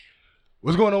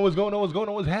What's going on? What's going on? What's going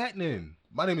on? What's happening?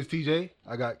 My name is TJ.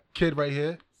 I got Kid right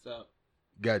here. What's up?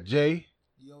 Got Jay.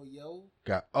 Yo.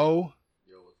 Got O.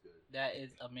 Yo, what's good? That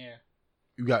is Amir.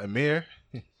 You got Amir.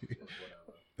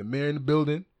 Amir in the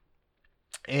building.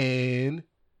 And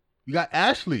you got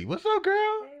Ashley. What's up, girl?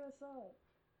 Hey, what's up?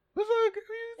 What's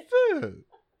up, girl?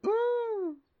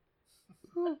 Ooh.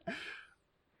 Ooh.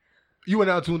 You are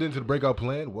now tuned into the Breakout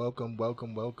Plan. Welcome.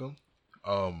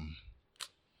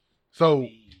 So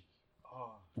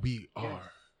we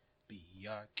are.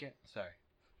 Sorry.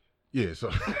 Yeah,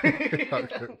 so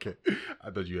okay. I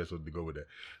thought you had something to go with that.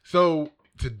 So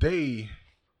today,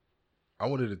 I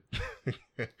wanted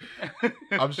to.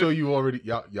 I'm sure you already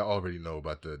y'all already know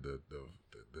about the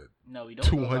No, we don't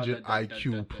 200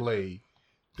 IQ play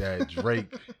that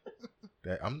Drake.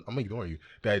 That I'm ignoring you.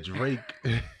 That Drake.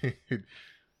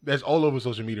 That's all over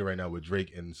social media right now with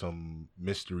Drake and some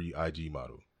mystery IG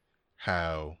model.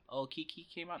 How? Oh, Kiki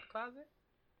came out the closet?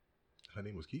 Her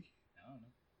name was Kiki? I don't know.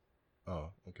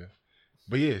 Oh, okay.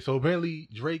 But yeah, so apparently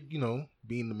Drake,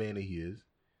 being the man that he is.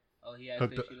 Oh, he asked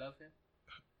if she loved him?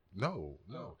 No.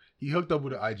 He hooked up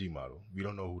with an IG model. We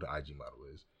don't know who the IG model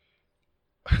is.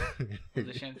 Was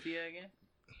it Shensia again?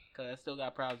 Because I still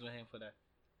got problems with him for that.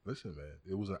 Listen, man,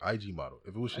 it was an IG model.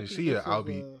 If it was Shensia, I'll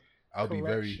be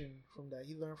very. From that,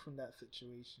 he learned from that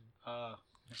situation.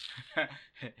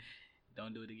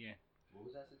 Don't do it again. What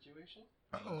was that situation?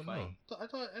 I don't know. I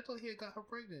thought he had got her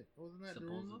pregnant. Wasn't that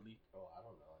supposedly? Oh, I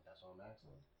don't know. That's what I'm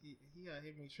asking. He got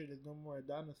here make sure there's no more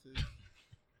Adonises.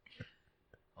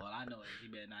 All I know is he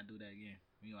better not do that again.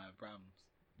 We gonna have problems.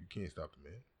 You can't stop the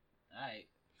man. All right,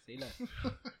 say less.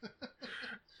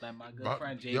 Like my good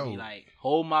friend JB, yo.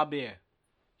 hold my beer.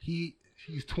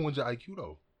 He's 200 IQ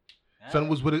though. All Son right.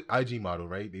 was with an IG model,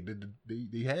 right?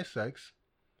 They had sex.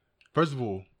 First of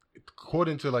all,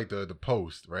 according to like the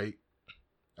post, right?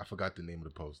 I forgot the name of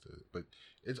the post, but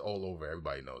it's all over.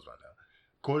 Everybody knows by now.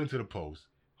 According to the post,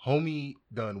 homie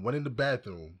went in the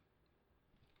bathroom,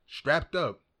 strapped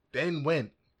up, then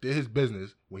did his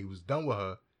business. When he was done with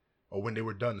her, or when they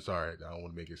were done, sorry, I don't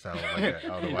want to make it sound like that. I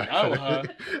don't know why.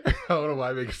 I don't know why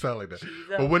I make it sound like that.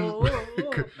 But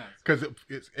because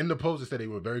it's in the post, it said they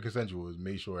were very consensual. It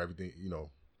made sure everything,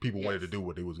 people wanted to do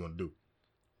what they was going to do.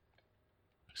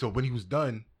 So when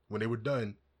they were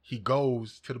done, he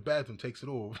goes to the bathroom, takes it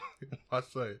off. My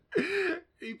son,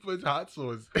 he puts hot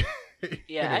sauce.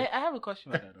 Yeah, I have a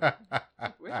question about that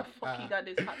though. Where the fuck he got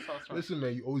this hot sauce from? Listen,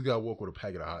 man, you always gotta walk with a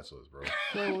packet of hot sauce, bro.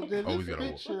 So there's Always this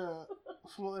gotta picture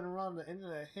floating around the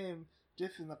internet, him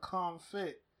just in a calm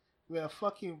fit with a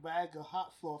fucking bag of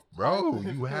hot sauce. Bro,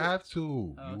 you have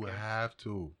to. Oh, You okay. have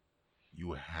to.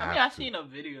 You have I to. seen a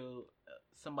video.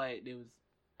 Somebody they was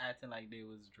acting like they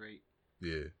was Drake.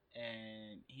 Yeah.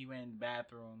 And he went in the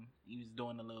bathroom. He was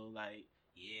doing a little nah,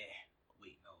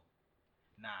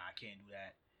 I can't do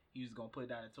that. He was gonna put it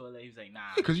down the toilet. He was like,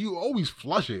 nah. Because you always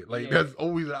flush it. Like, Yeah. that's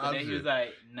always the But option. then he was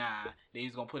like, nah. Then he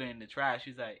was gonna put it in the trash. He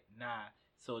was like, nah.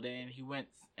 So then he went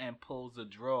and pulls a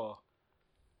drawer,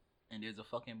 and there's a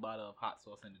fucking bottle of hot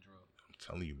sauce in the drawer. I'm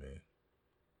telling you, man.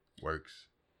 Works.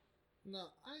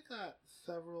 Now, I got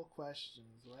several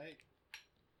questions, right?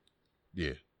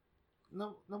 Yeah.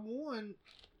 Number one,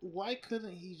 why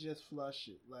couldn't he just flush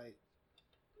it? Like,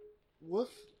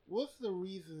 what's the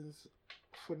reasons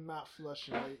for not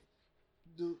flushing? Like,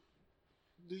 do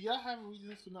y'all have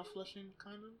reasons for not flushing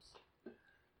condoms?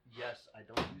 Yes, I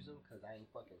don't use them because I ain't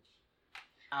fucking.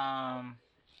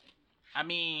 I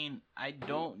mean, I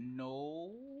don't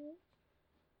know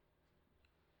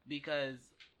because,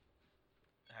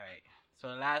 all right. So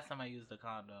the last time I used a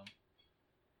condom,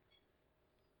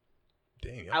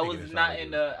 Damn. I was not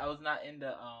in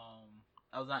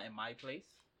my place.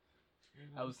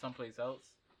 Mm-hmm. I was someplace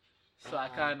else. So I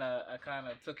kind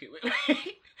of took it with me.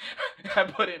 I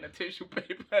put it in a tissue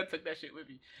paper. I took that shit with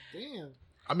me. Damn.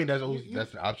 I mean,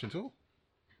 that's an option too.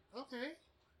 Okay.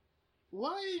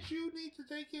 Why did you need to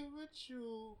take it with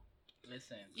you?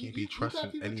 Listen. Can't be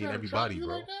trusting any and trying to everybody, trap you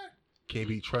bro. like that? Can't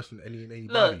be trusting any and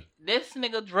anybody. Look, this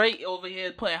nigga Drake over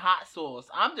here putting hot sauce.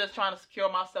 I'm just trying to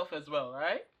secure myself as well,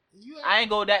 right? I ain't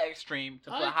go that extreme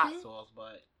to put hot sauce,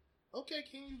 but okay,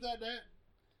 King, you got that.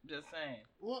 Just saying.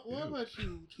 What about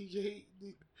you, TJ?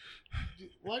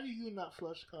 Why do you not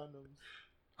flush condoms?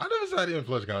 I never said I didn't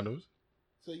flush condoms.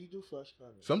 So you do flush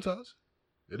condoms? Sometimes.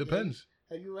 It depends.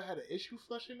 Have you ever had an issue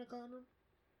flushing a condom?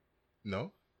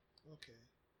 No. Okay.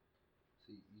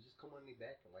 So you just come on the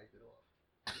back and wipe it off.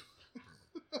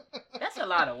 That's a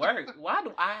lot of work. Why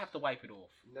do I have to wipe it off?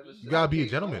 You gotta be a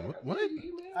gentleman. What?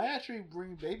 I actually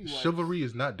bring baby wipes. Chivalry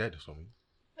is not that, so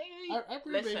I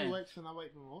bring baby wipes and I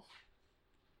wipe them off.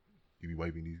 You be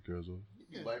wiping these girls off?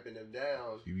 You wiping them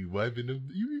down. You be wiping them.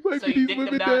 You be So wiping you these dick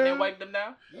women them down and then down. wipe them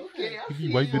down? Okay, I You see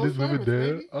be wiping Full this women service,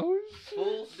 down. baby. Oh,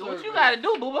 Full Do what you service. gotta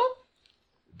do, boo boo.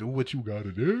 do what you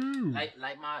gotta do.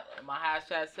 Like my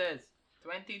hashtag says,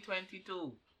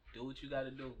 2022. Do what you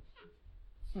gotta do.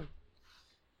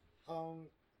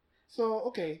 So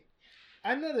okay,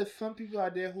 I know there's some people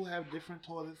out there who have different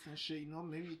toilets and shit. You know,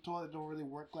 maybe the toilet don't really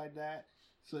work like that,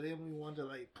 so they only want to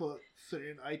like put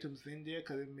certain items in there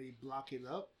because it may block it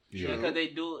up. Yeah, because they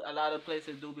do, a lot of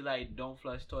places do be like, don't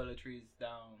flush toiletries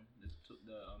down the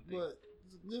thing. But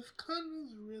does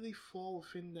condoms really fall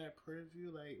within that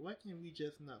purview? Like, why can't we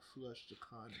just not flush the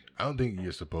condom? I don't think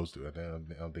you're supposed to. I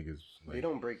don't think it's like, They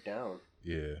don't break down.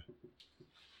 Yeah,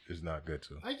 it's not good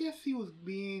to. I guess he was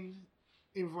being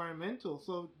environmental.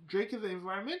 So Drake is an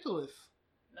environmentalist.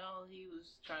 No, he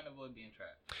was trying to avoid being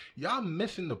trapped. Y'all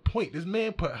missing the point. This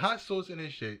man put hot sauce in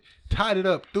his shit, tied it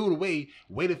up, threw it away,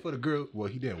 waited for the girl. Well,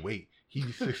 he didn't wait. He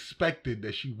suspected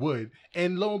that she would,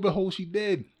 and lo and behold, she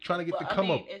did. Trying to get the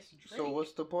come up. It's Drake. So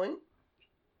what's the point?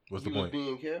 What's the He was point?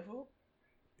 being careful?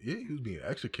 Yeah, he was being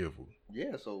extra careful.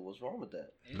 Yeah, so what's wrong with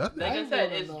that? Nothing. Like I I said,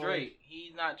 wanna it's know. Drake.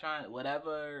 He's not trying,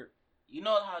 whatever. You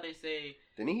know how they say,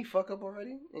 Didn't he fuck up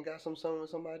already and got some son with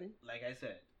somebody? like I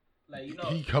said, like, you know,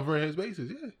 He covering his bases.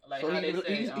 Yeah. like So how they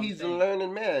say, he's a thing.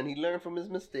 learning man. He learned from his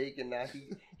mistake, and now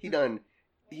he done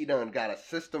got a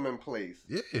system in place.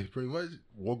 Yeah, pretty much.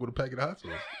 Walk with a packet of hot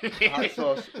sauce. Hot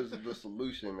sauce is the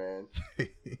solution, man.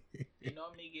 They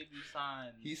normally give you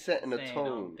signs. He's setting the saying,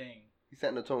 tone. thing. He's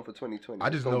setting the tone for 2020. I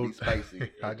just it's gonna know be spicy.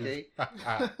 I Okay,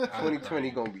 just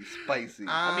 2020 gonna be spicy.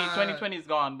 I mean, 2020 is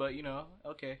gone, but you know,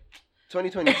 okay.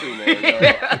 2022,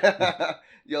 man.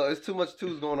 Yo, it's too much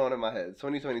twos going on in my head.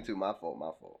 2022, my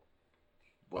fault.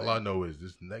 All I know is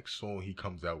this next song he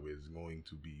comes out with is going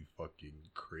to be fucking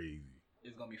crazy.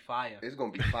 It's gonna be fire. It's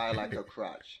gonna be fire like a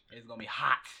crotch. It's gonna be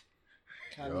hot.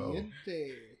 Caliente.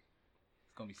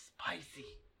 It's gonna be spicy.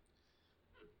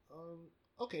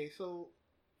 Okay, so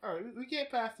all right, we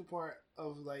get past the part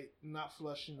of like not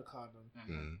flushing the condom.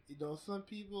 Mm. You know, some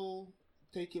people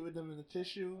take it with them in the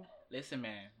tissue. Listen,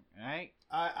 man. Right?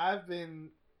 I've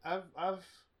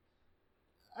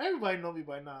everybody know me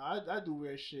by now. I do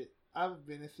weird shit. I've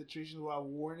been in situations where I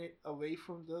worn it away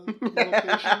from the location. Wait,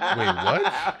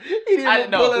 what? He didn't I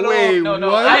even know. pull it Wait, off.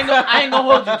 No. what? I ain't gonna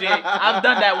hold you, Jay. I've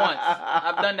done that once. I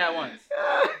have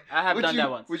done that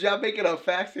once. Was y'all making a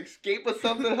fast escape or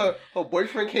something? Her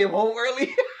boyfriend came home early.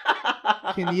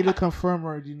 Can either confirm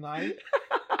or deny.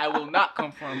 I will not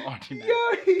confirm or deny. Yo,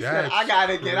 he said, That's I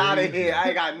gotta get out of crazy. here. I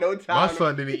ain't got no time. My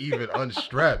son didn't even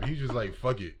unstrap. He was just like,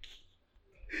 fuck it.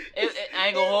 I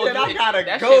ain't gonna hold said, you. I gotta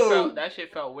that go. That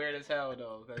shit felt weird as hell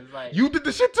though, cause it's like You did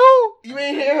the shit too? You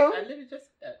ain't hear him? I literally just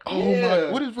said that. Oh Yeah.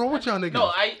 my, what is wrong with y'all niggas? No,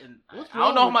 I What's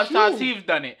don't know how wrong much with times you? he's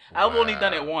done it. I've only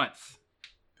done it Wow. once.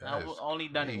 That's I've only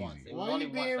done it crazy. once. It was Why are only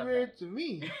you once being I've weird done to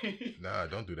me? it. Nah,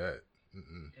 don't do that.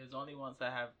 Mm-mm. It was only once I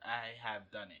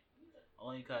have done it.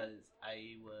 Only because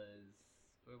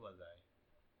where was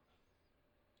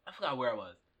I? I forgot where I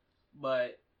was.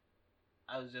 But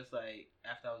I was just like,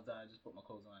 after I was done, I just put my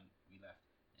clothes on, we left.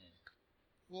 And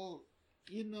Well,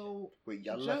 you know, Wait,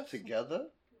 y'all left Just- together?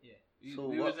 yeah. We, So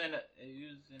we what- was in a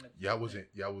Y'all was in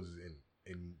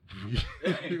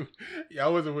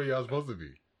y'all wasn't where y'all supposed to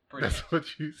be. pretty That's much.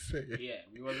 what you said. Yeah,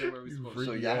 we wasn't where we You supposed freak.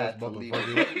 to So be. Freaky y'all ass had to leave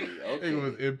motherfucker. abruptly. Okay. It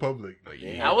was in public. Like, They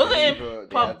yeah. had I wasn't to in leave, they had to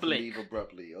public. leave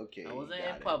abruptly. Okay. I wasn't got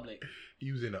in it. public.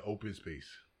 He was in an open space.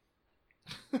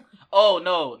 Oh,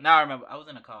 no. Now I remember. I was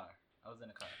in a car.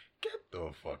 Get the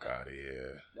fuck out of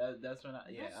here. That's when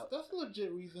that's a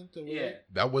legit reason to yeah. wear.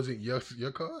 That wasn't your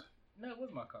car? No, it was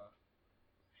my car.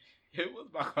 It was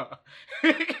my car.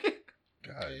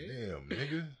 God damn,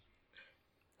 nigga.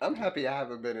 I'm happy I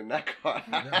haven't been in that car.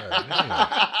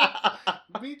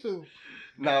 Me too.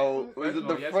 Now, was First it of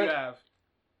the all, yes, front? you have.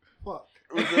 Fuck.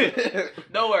 Was it,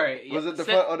 Don't worry. was it the Since-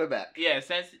 front or the back? Yeah,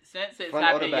 since it's Front or the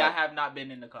happened, y'all back? have not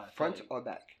been in the car. Front So or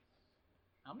back?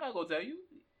 I'm not gonna tell you.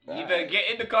 You Alright. better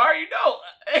get in the car. You know.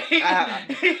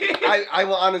 I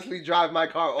will honestly drive my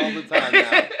car all the time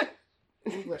now.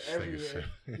 Uber This nigga everywhere.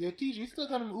 said- Yo, TJ, you still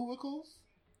got them Uber calls?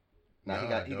 Now he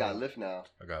Nah, got no. lift now.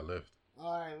 I got lift.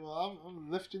 All right, well, I'm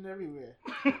lifting everywhere.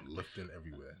 Lifting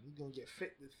everywhere. We gonna get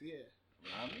fit this year.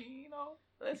 I mean, you know,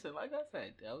 listen. Like I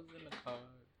said, I was in the car,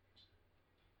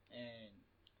 and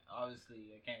obviously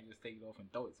I can't just take it off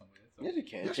and throw it somewhere. So. Yes, you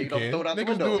can. Yes, Take you it off, can. throw it out the Niggas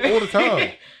window. do it all the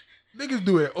time. Niggas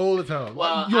do it all the time.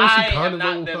 Well, You don't see I am condoms not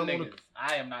all the them time on the- niggas.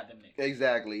 I am not them niggas.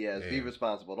 Exactly, yes. Be Yeah.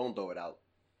 responsible. Don't throw it out.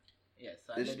 Yes,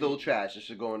 It's still trash. It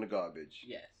should go in the garbage.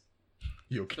 Yes.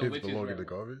 Your So kids which is belong in the relevant?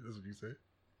 garbage? That's what you said?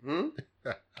 Hmm?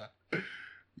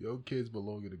 Your kids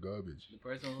belong in the garbage. The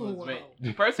person who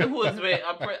is with,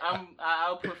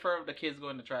 I'll prefer the kids go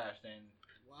in the trash than.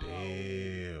 Wow.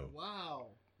 Damn. Wow.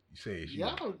 You say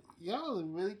Y'all are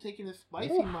really taking a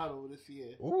spicy model this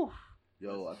year. Oof.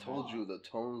 Yo, I told you the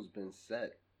tone's been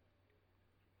set.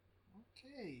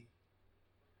 Okay.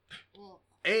 Well,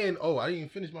 And I didn't even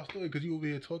finish my story because you over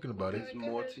here talking about it. There's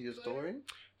more to your story?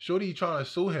 Shorty trying to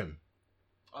sue him.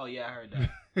 Oh yeah, I heard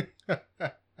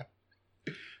that.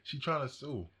 She trying to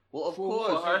sue. Well, of For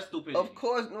course. her stupidity. Of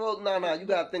course. Well, no. You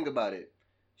gotta think about it.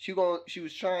 She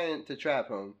was trying to trap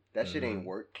him. That shit ain't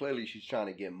work. Clearly, she's trying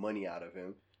to get money out of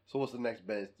him. So what's the next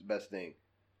best thing?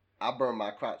 I burned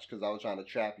my crotch because I was trying to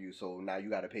trap you. So now you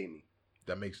gotta pay me.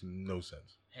 That makes no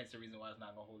sense. Hence the reason why it's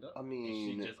not gonna hold up. I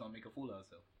mean, she's just gonna make a fool of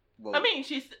herself. Well, I mean,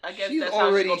 I guess she's that's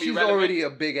already how she's she's gonna be relevant. already a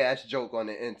big ass joke on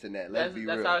the internet. Let's be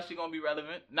real. That's how she's gonna be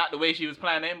relevant. Not the way she was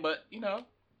planning, but you know.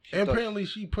 And apparently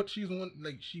she's the one,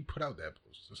 like, she put out that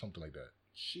post or something like that.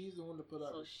 she's the one to put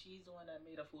up. So she's the one that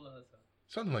made a fool of herself.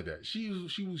 Something like that. She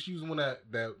was the one that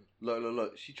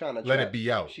Look. She trying to let it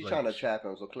be out. She's like, trying to trap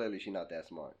him. So clearly she not that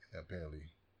smart. Apparently,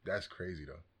 that's crazy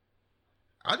though.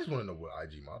 I just want to know what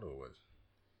IG model it was.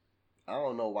 I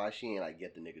don't know why she ain't like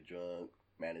get the nigga drunk,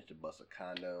 manage to bust a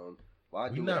condom. Why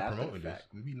We do it not after promoting the this.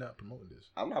 fact? We not promoting this.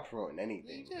 I'm not promoting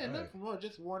anything. Yeah, Right. not promote.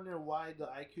 Just wondering why the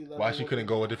IQ level. Why she couldn't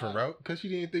go a wasn't different high. route? Because she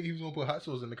didn't think he was gonna put hot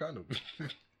sauce in the condom.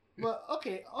 But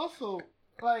okay, also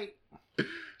like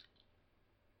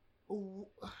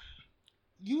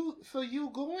you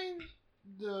go in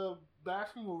the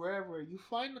bathroom or wherever, you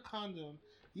find the condom,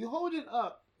 you hold it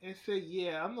up and say,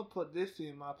 "Yeah, I'm gonna put this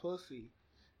in my pussy,"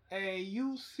 and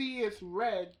you see it's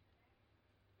red,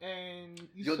 and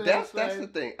you Yo, say that's it's red. the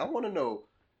thing. I want to know,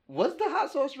 was the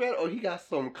hot sauce red or he got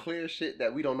some clear shit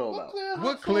that we don't know about?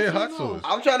 What clear hot you sauce?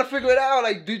 I'm trying to figure it out.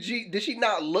 Like, did she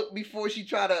not look before she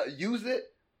tried to use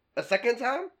it a second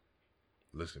time?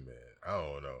 Listen, man, I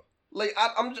don't know. Like,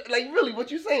 I'm just, like, really,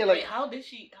 what you saying? Like, Wait, how did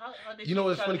she? How did You know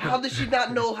what's try funny, to- how did she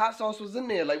not know hot sauce was in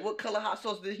there? Like, what color hot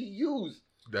sauce did he use?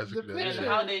 That's The And picture-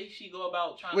 how did she go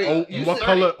about trying Wait, to? you what said-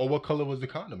 color? Or what color was the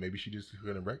condom? Maybe she just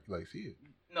couldn't see it.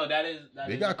 No, that is.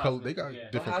 They got color. They got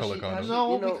different How color she- how condoms. she-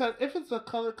 No, you know- because if it's a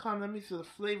color condom, that means it's a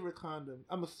flavor condom.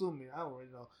 I'm assuming. I don't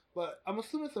really know. But I'm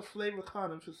assuming it's a flavor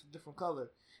condom if it's a different color.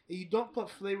 And you don't put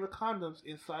flavor condoms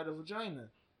inside a vagina.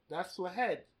 That's for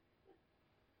head.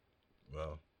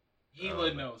 Well, He I would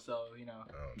don't know, so you know. I don't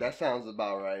know. That sounds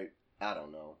about right. I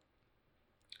don't know.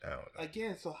 I don't know.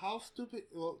 Again, so how stupid?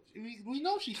 Well, we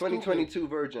know she's 2022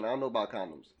 virgin. I don't know about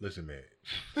condoms. Listen, man.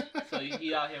 stupid. So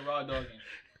he out here raw dogging.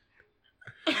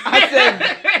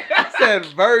 I said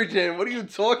virgin. What are you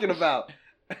talking about?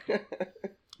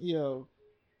 Yo.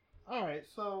 All right,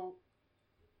 so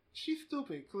she's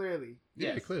stupid, clearly.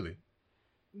 Yeah, Yes. clearly.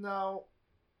 Now,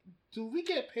 do we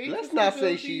get paid? Let's for not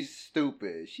say stupidity? she's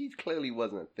stupid. She clearly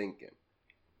wasn't thinking.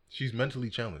 She's mentally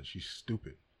challenged. She's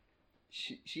stupid.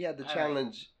 She had the All right.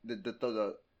 challenge.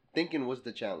 The thinking was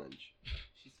the challenge.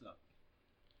 She's slow.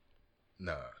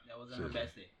 Nah. That wasn't her Seriously.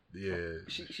 best day.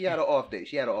 Yeah. She had an off day.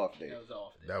 She had an off day. That was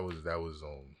off. That was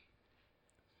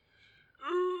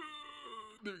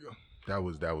there you go.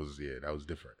 That was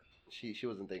different. She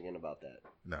wasn't thinking about that.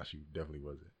 Nah, she definitely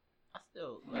wasn't. I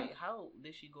still like. How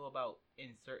did she go about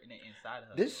inserting it inside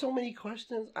her? There's so many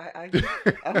questions. I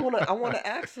wanna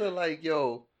ask her, like,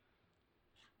 yo,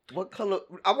 what color?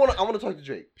 I wanna talk to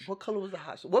Drake. What color was the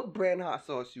hot sauce? What brand hot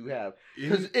sauce you have?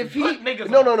 Because if he Put niggas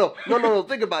no,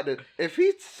 think about this. If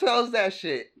he sells that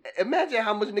shit, imagine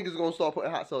how much niggas gonna start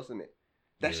putting hot sauce in it.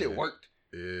 That shit Yeah. worked.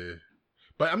 Yeah.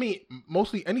 But I mean,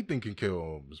 mostly anything can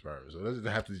kill sperm, so it doesn't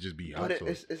have to just be hot But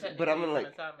sauce. but I mean, By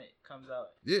like, the time it comes out,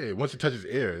 Yeah, once it touches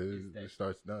air, it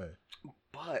starts dying.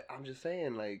 but I'm just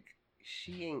saying, like,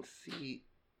 she ain't see,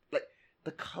 like,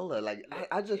 the color. Like,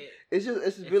 I just, it's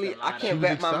it's really, a I lot. She can't was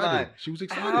wrap my excited. mind. She was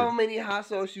excited. How many hot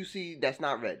sauce you see that's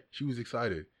not red? She was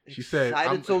excited. She said,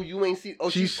 Excited, so you ain't see. Oh,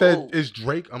 she she's said, cold. "It's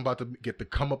Drake. I'm about to get the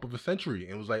come up of a century."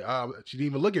 And it was like, she didn't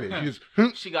even look at it. She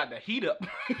just, she got the heat up.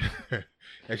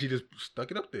 and she just stuck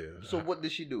it up there. So what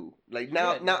did she do? Like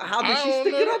now, Yeah. how did I she don't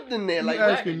stick it know. up in there? You Like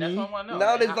asking That's me? what I want to know.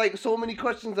 now, there's how- like so many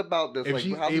questions about this. If like,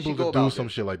 she's how did she able go to do about some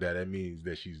this? shit like that, that means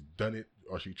that she's done it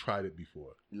or she tried it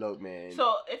before. Look, man.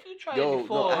 So if you tried it Yo,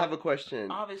 before, no, I have a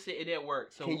question. obviously it didn't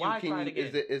work. So Can why you, try it again?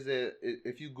 is it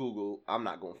if you Google? I'm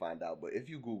not gonna find out, but if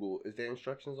you Google, is there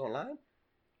instructions online?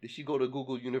 Did she go to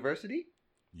Google University?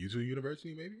 YouTube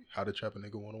University, maybe? How to trap a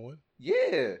nigga 101?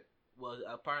 Yeah. Well,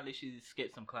 apparently she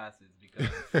skipped some classes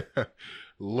because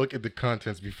Look at the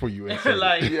contents before you insert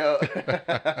Like- it. Yeah.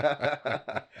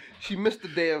 She missed the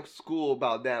day of school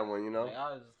about that one, you know. like,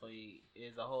 honestly,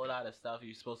 there's a whole lot of stuff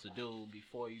you're supposed to do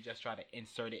before you just try to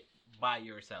insert it by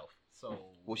yourself. So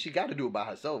Well, she got to do it by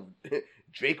herself.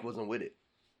 Drake wasn't with it.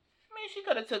 I mean, she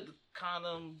could have took the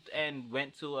condom and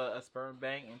went to a sperm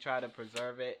bank and tried to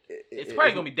preserve it. It's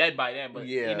probably gonna be dead by then, but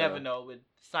you never know. With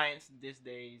science these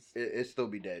days, it still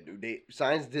be dead, dude.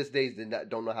 Science these days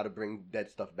don't know how to bring dead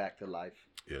stuff back to life.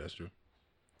 Yeah, that's true.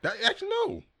 Actually,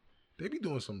 no. They be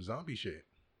doing some zombie shit.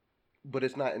 But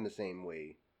it's not in the same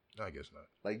way. I guess not.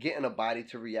 Like getting a body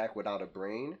to react without a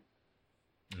brain.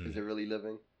 Is it really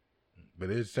living? But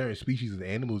there's certain species of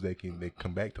animals that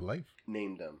come back to life.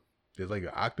 Name them. There's like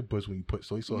an octopus when you put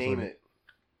soy sauce Name on it.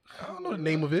 I don't know the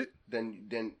name of it. Then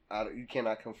you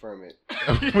cannot confirm it.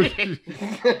 If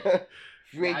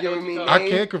you ain't giving me names, I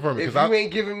can't confirm it. If you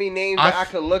ain't giving me names that I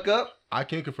could look up, I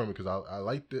can't confirm it because I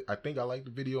liked it. I think I liked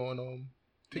the video on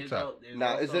TikTok.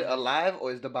 Now, is it alive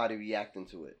or is the body reacting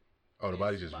to it? Oh, the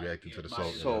body's just reacting to the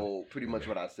salt. So pretty much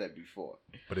what I said before.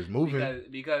 But it's moving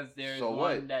because there's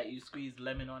one that you squeeze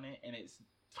lemon on it and it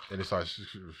starts.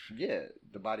 Yeah,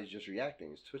 the body's just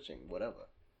reacting. It's twitching, whatever.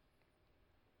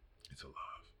 It's alive.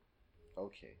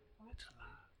 Okay.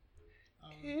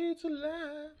 It's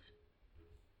alive.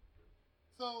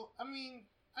 So, I mean,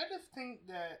 I just think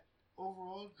that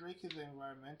overall Drake is an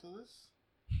environmentalist.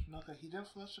 You know, because he didn't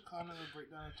flush the condom and break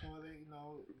down the toilet, you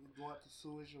know, go out to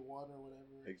sewage or water or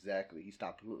whatever. Exactly. He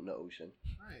stopped polluting the ocean.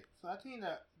 Right. So I think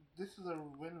that this is a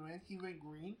win-win. He went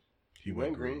green. He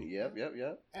went green. Yep.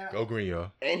 And go green,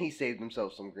 y'all. And he saved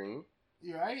himself some green.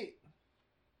 You're right.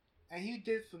 And he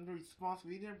did something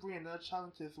responsible. He didn't bring another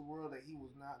child into this world that he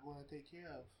was not going to take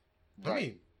care of.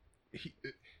 Right. I mean,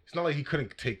 it's not like he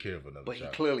couldn't take care of another child.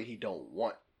 But clearly he don't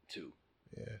want to.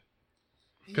 Yeah.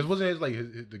 Because wasn't it like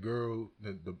the girl,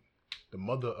 the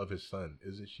mother of his son,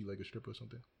 isn't she like a stripper or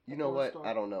something? You know what?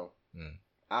 I don't know.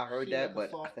 I heard that,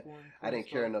 but I didn't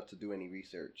care enough to do any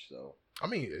research. So I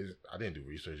mean, I didn't do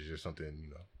research. It's just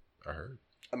something, I heard.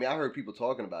 I mean, I heard people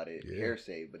talking about it,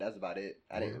 hearsay, but that's about it.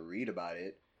 I didn't read about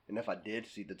it. And if I did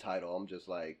see the title, I'm just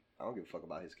like, I don't give a fuck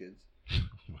about his kids.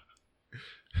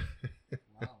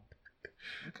 Wow.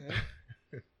 Okay.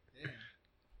 Yeah.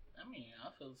 I mean, I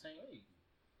feel the same way.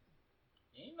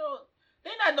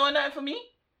 They're not doing nothing for me.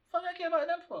 Fuck I care about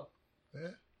them for.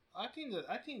 Yeah. I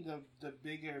think the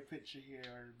bigger picture here,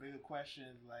 or the bigger question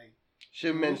is like,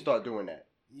 should men start doing that?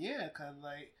 Yeah, cause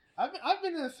like I've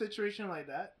been in a situation like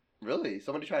that. Really?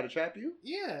 Somebody tried to trap you?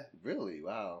 Yeah. Really?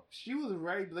 Wow. She was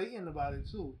very blatant about it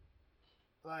too.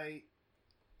 Like,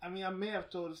 I mean, I may have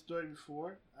told the story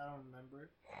before. I don't remember.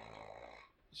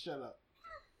 Shut up.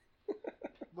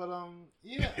 But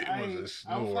yeah,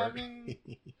 I was having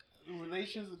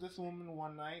relations with this woman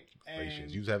one night,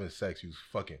 and you was having sex. You was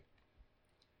fucking.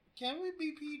 Can we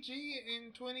be PG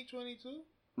in 2022?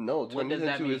 No,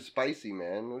 2022 is spicy,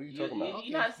 man. What are you talking about?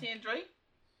 You not seeing Drake?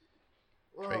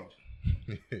 Well,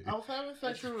 I was having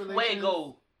sexual relations.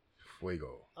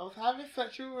 Fuego. I was having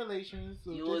sexual relations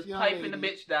with you this was young piping lady, the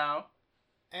bitch down.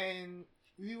 And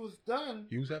we was done.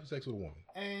 You was having sex with a woman.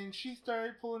 And she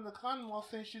started pulling the condom off,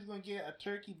 saying she was gonna get a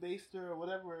turkey baster or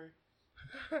whatever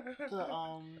to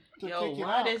Yo, take it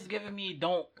why out. this giving me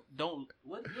don't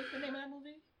what's the name of that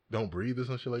movie? Don't Breathe or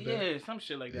some shit like that? Yeah, some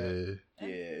shit like that. Yeah,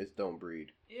 it's Don't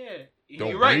Breed. Yeah.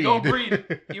 You're right, don't breed.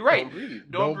 You're right. Don't breed.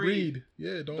 Don't breed.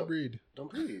 Yeah, don't breed. Don't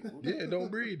breed. Yeah,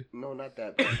 don't breed. No, not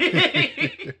that.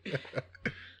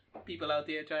 People out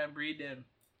there trying to breed them.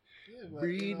 Yeah, but,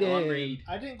 breed them.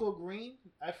 I didn't go green.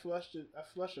 I flushed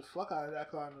the fuck out of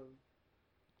that condom.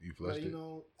 You flushed it?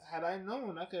 Had I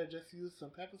known, I could have just used some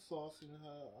pepper sauce in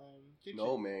her kitchen.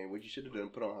 No, man. What you should have done,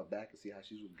 put on her back and see how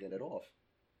she would get it off.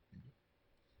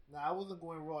 Nah, I wasn't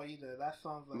going raw either. That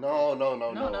sounds like No.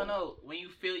 When you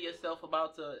feel yourself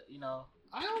about to,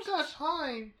 I don't got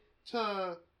time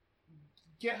to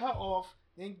get her off,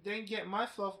 and then get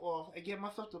myself off, and get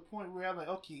myself to the point where I'm like,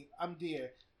 okay, I'm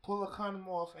there. Pull a condom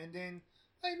off, and then,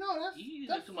 hey, no, you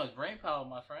use too much brain power,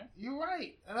 my friend. You're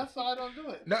right, and that's why I don't do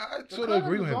it. Nah, I sort of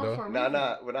agree with him though.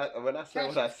 Nah. When I said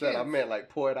what I said, I meant like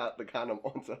pour it out the condom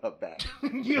onto her back.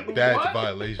 That's a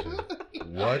violation.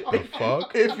 What the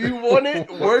fuck? If you want it,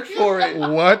 work for it.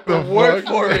 What the work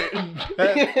fuck? for it.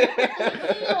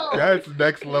 That's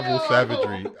next level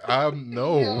savagery.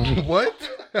 No. What?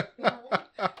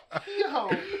 Yo.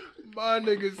 My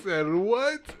nigga said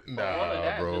what?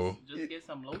 Nah, bro. Just get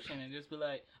some lotion and just be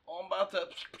like, oh, I'm about to.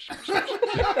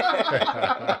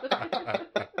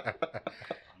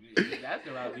 That's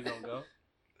the route we gonna go.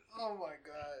 Oh my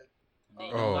god.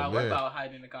 Ain't no lie about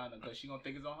hiding the condom because she gonna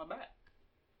think it's on her back.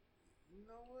 You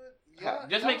know what? Yeah,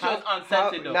 just make sure it's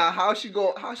unscented though. Now how she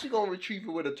gonna retrieve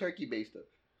it with a turkey baster?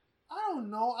 I don't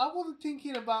know. I wasn't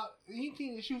thinking about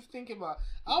anything that she was thinking about.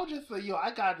 I was just like, yo,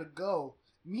 I gotta go.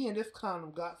 Me and this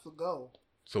condom got to go.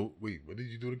 So wait, what did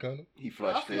you do to the condom? He I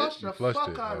flushed it. flushed the You flushed fuck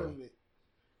it, out oh. of it.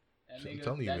 That So I'm nigga,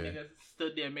 telling you, that man. nigga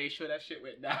stood there and made sure that shit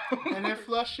went down. And then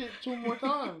flush it 2 more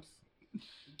times. In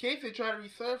case they try to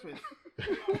resurface.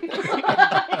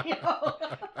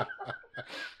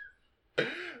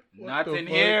 Not the in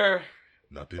fuck? here.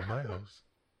 Not in my house.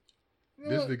 You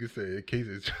This know, nigga said in case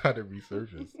it's trying to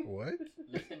resurface. What?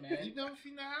 Listen, man. you never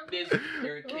seen that happen?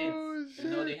 They're kids. Oh, You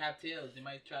know shit. they have tails. They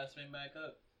might try to swim back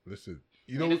up. Listen,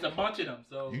 you And know there's a bunch of them,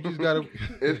 so you just gotta.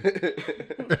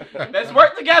 let's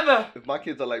work together. If my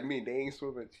kids are like me, they ain't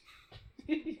swimming.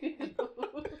 I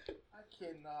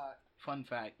cannot. Fun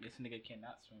fact: this nigga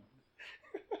cannot swim.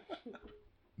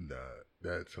 Nah,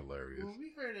 that's hilarious. Well,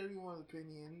 we heard everyone's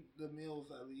opinion, the males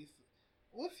at least.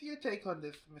 What's your take on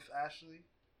this, Miss Ashley?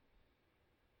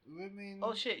 Women.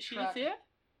 Oh shit, she's trap- here.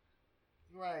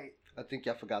 Right. I think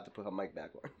y'all forgot to put her mic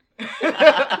back on.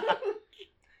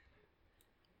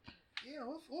 Yeah,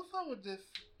 what's up with this?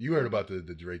 You heard about the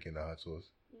Drake and the hot sauce?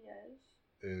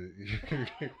 Yes.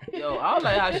 Yo, I don't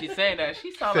like how she's saying that.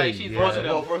 She sounds Say like she's yeah. one of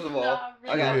them. First of all, Nah,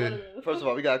 I got. Yeah. First of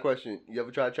all, we got a question. You ever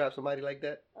try to trap somebody like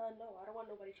that? No, I don't want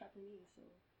nobody trapping me, so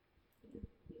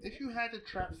If you had to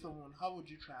trap someone, how would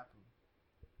you trap them?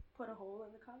 put a hole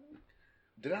in the condom.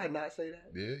 Did I not say that?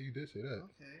 Yeah, you did say that.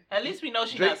 Okay. At least we know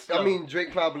she's Drake. not slow. I mean,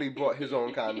 Drake probably brought his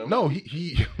own condom. No,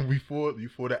 he before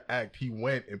the act, he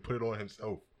went and put it on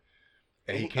himself,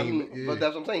 and he came. Yeah. But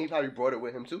that's what I'm saying. He probably brought it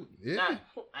with him too. Yeah. Nah,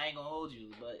 I ain't gonna hold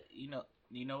you, but you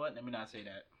know what? Let me not say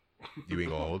that. You ain't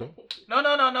gonna hold him.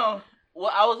 No.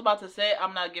 What I was about to say,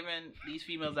 I'm not giving these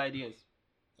females ideas.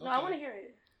 No, I want to hear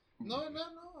it. No.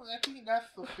 I think that's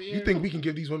the fair. You think we can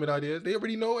give these women ideas? They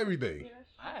already know everything. Yeah.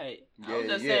 Alright. I Yeah, was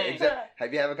just yeah. saying. Exactly.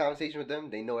 Have you had a conversation with them?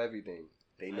 They know everything.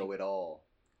 They know it all.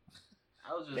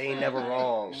 I was just They ain't saying, never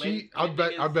wrong. She, I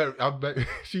bet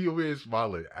she over here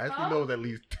smiling. Ashley knows at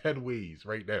least 10 ways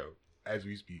right now as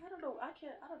we speak. I don't know. I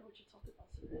don't know what you're talking about,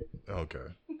 sir.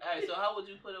 Okay, Alright, so how would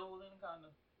you put a hole in the condom?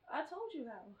 I told you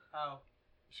how. How?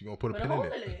 she gonna put a Put a pin in hole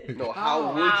in it. it. No,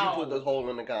 how would How? you put this hole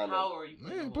in the condom? How are you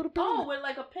putting Man, a put a hole? pin Oh, in it. with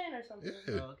like a pin or something.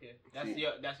 Yeah. Oh, okay.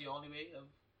 That's your only way of.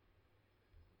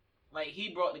 Like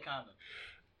he brought the condom.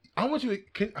 I want you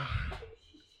to,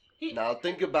 Now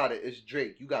think about it. It's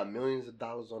Drake. You got millions of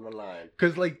dollars on the line.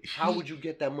 cause like How would you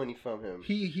get that money from him?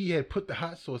 he had put the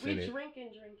hot sauce We in it. drinking.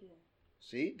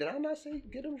 See, did I not say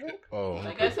get him drink? Oh,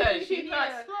 Like okay. I said, she's not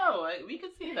Yeah. slow. Like, we can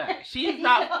see that. She's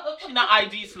not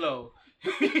ID slow.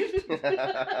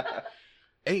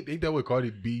 Ain't that what Cardi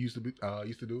B used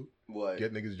to do? What?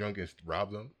 Get niggas drunk and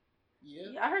rob them. Yeah.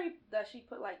 Yeah, I heard that she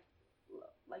put like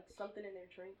something in their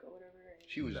drink or whatever.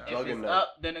 She was Nah. If drugging it's them.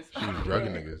 up, then it's She was up.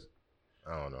 drugging niggas.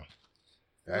 I don't know.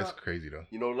 That's Yeah. crazy though.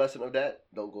 You know the lesson of that?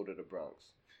 Don't go to the Bronx.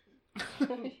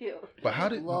 Yeah. But how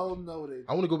did Well noted.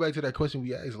 I want to go back to that question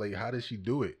we asked? Like, how did she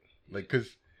do it? Like, cause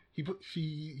he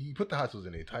put the hot sauce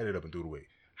in there, tied it up, and threw it away.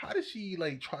 How did she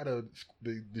like try to?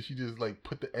 Did she just like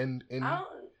put the end in? I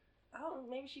don't.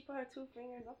 Maybe she put her 2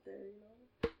 fingers up there, you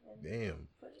know. And Damn.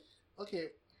 put it. Okay,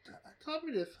 tell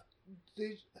me this.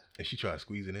 And she tried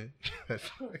squeezing in. That's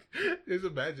like, just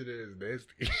imagine it as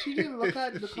nasty. She didn't look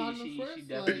at the condom She first.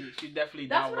 definitely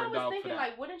That's what I downward was dog for thinking. that.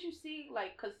 Like, wouldn't you see,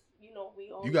 like, cause you know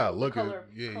we all You gotta the look at color,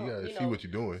 you gotta see know. what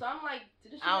you're doing. So I'm like,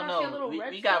 did she I don't not see a know. little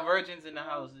red We got spot? virgins in the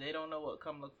house. They don't know what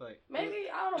cum looks like. Maybe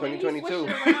I don't know. Maybe he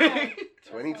 2022. switched it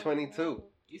around. 2022.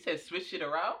 You said switch it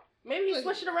around? Maybe he Like-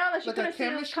 switched it around and she like a couldn't see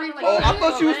it. It was chemistry kinda Oh, like I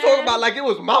thought she was man. talking about like it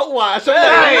was mouthwash. I'm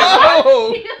Hey, like,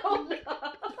 no.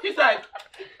 He's like,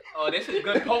 oh, this is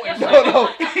good potent shit. No.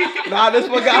 Nah, this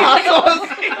one got hot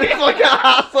sauce. This one got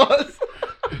hot sauce.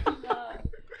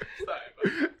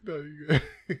 Sorry, No, you good.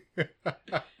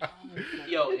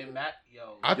 yo, and Matt,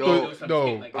 I Yo, thought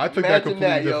no. I took that Imagine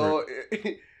completely yo.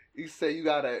 different. You say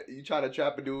you try to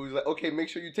trap a dude. He's like, okay, make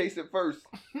sure you taste it first.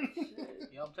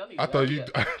 Yo, I'm telling you. I thought you.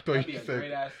 I That'd thought be you a great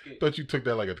said. ass skit. Thought you took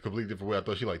that like a completely different way. I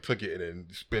thought she like took it and then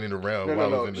spin it around No, while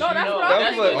no, it was in the. No, that's No, what that's I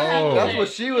was what- thinking. Oh. That's what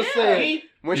she was saying.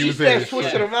 When He she was said saying switch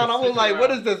shit. it around, I was like,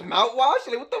 what is this mouthwash?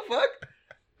 Like, what the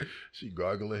fuck? She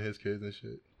gargling his kids and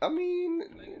shit. I mean,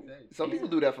 Like I said. some people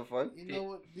do that for fun. You know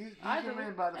what? These I do. women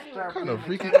about to Anyway. start Kinda putting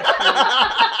freaky. the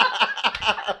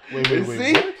Wait, You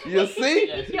see? what? You see?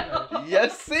 Yes, Yo.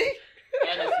 Yes, see?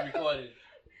 and it's recorded.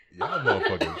 Y'all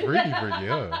motherfucking freaky,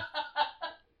 huh?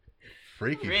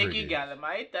 Freaky. Ricky got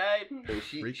my type. And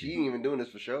she Freaky. ain't even doing this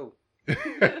for show. This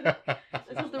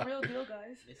is the real deal,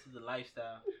 guys. This is the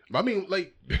lifestyle. I mean,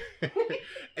 like,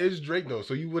 it's Drake though,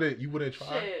 so you wouldn't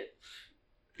try. Shit.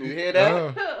 You hear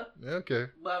that? Okay.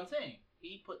 But I'm saying,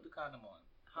 he put the condom on.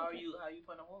 How are you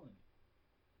putting a hole in it?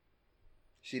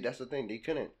 See, that's the thing. They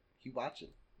couldn't. He watching.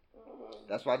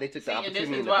 That's why they took See, the and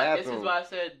opportunity in the this bathroom. is why I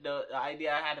said the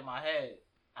idea I had in my head.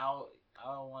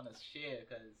 don't want to share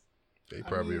because They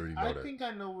probably already know I that. think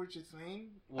I know what you're saying.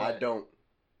 I don't.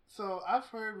 So I've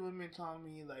heard women tell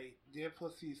me like their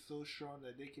pussy is so strong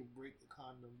that they can break the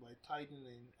condom by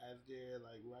tightening as they're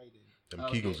like riding. Them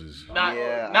Kegels is. not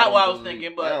what I was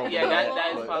thinking, but yeah, that is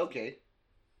possible. Okay.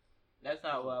 That's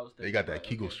not what I was thinking. They got that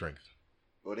Kegel strength.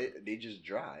 Well, they just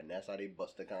dry, and that's how they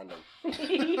bust the condom.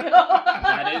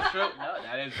 That is true. No,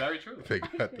 that is very true. They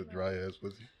got the dry ass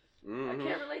pussy. Mm-hmm. I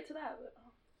can't relate to that. But,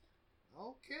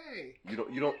 Okay.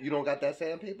 You don't got that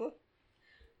sandpaper?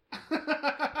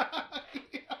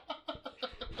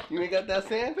 You ain't got that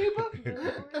sandpaper?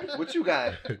 What you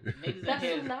got? Niggas that's in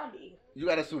here, tsunami. You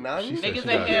got a tsunami? She said niggas she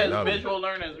in got here tsunami. is visual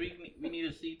learners. We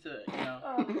need to see to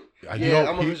Yeah,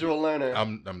 I'm a visual learner.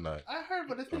 I'm not. I heard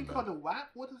about this thing called the WAP.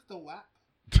 What is the WAP?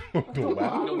 The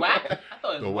WAP. the whack. I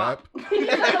thought it was The WAP. WAP.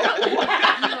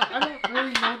 I don't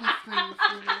really know these things.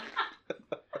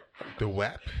 The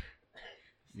WAP.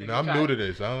 You know, I'm new to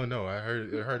this. I don't know. I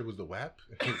heard it was the WAP.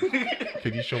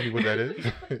 Can you show me what that is?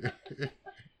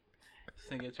 This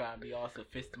nigga trying to be all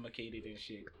sophisticated and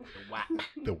shit. The whack.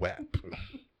 The WAP.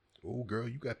 Oh, girl,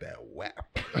 you got that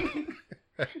WAP.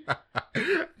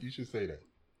 You should say that.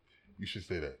 You should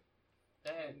say that.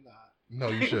 Go ahead. No,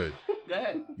 you should. Go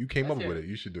ahead. You came Let's up hear with it. it.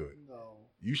 You should do it. No.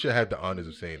 You should have the honors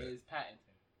of saying it. It's patented.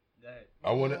 Go ahead.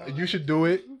 I want to. You should do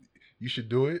it. You should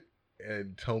do it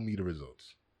and tell me the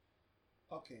results.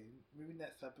 Okay, maybe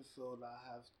next episode I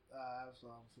have some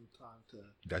time to.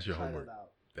 That's your try homework. it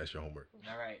out. That's your homework.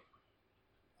 All right.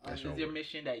 That's This your is your homework.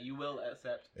 mission that you will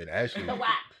accept. And Ashley, The WAP.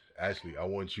 Ashley, I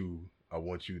want you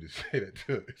to say that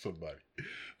to somebody.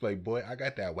 Like, boy, I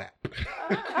got that WAP.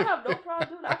 I have no problem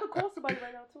doing that. I could call somebody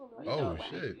right now too. Like, Oh, yo,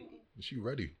 shit. She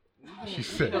ready. She You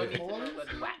said know, it.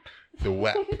 the whack. The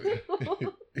WAP.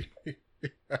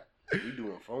 We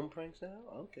doing phone pranks now?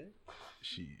 Okay.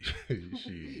 she.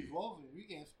 We evolving. We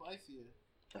getting spicier.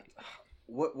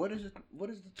 What is it? What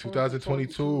is the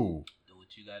 2022. Do what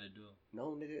you gotta do.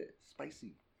 No, nigga,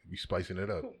 spicy. We spicing it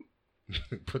up.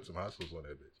 Put some hot sauce on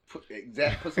that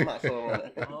bitch. Put some hot sauce on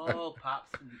it. Oh,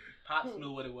 Pops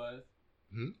knew what it was.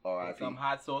 R.I.P. Some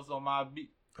hot sauce on my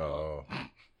beat. Oh.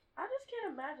 I just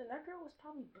can't imagine. That girl was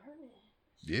probably burning.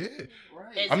 Yeah.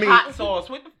 Right. It's I mean- hot sauce.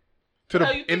 What the To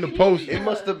Hell, you the in the think post It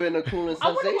must have been a cooling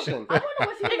I wonder sensation. what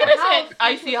he Nigga, in the this house ain't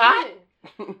icy was hot.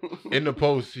 doing. in the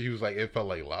post she was like it felt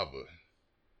like lava.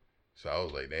 So I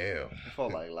was like, damn. It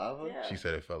felt like lava. Yeah. She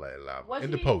said it felt like lava. Was in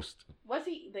the he- post. Was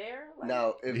he there? Like,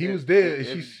 Now, if He was there, If,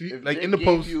 and if, she if like they in the gave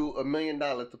post you $1 million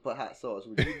to put hot sauce,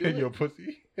 would you do in it? your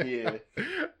pussy. Yeah. Ooh,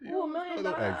 $1 million.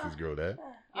 Don't ask this girl that.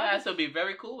 Yeah, so be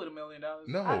very cool with $1 million.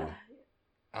 No,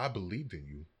 I believed in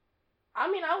you. I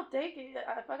mean, I'll take it.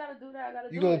 If I gotta do that, I gotta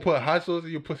do it. You gonna put hot sauce in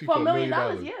your pussy for for $1 $1 million?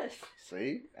 million? Yes.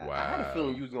 See? I had Wow. a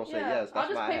feeling you was gonna say Yeah, yes. That's I'll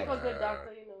just why pay I for a asked. good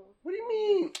doctor, you know. What do you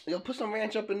mean? Yo, put some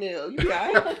ranch up in there. You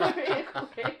got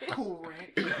Cool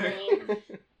ranch.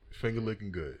 Finger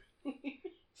looking good.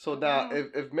 So now,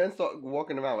 if men start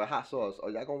walking around with hot sauce, are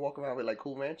y'all gonna walk around with like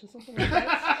Cool Ranch or something like that?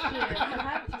 Yeah, I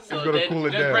have to. It's gonna cool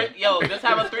it down. Just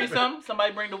have a threesome.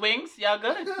 Somebody bring the wings. Y'all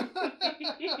good?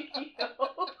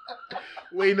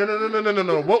 Wait,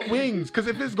 no. What wings? Because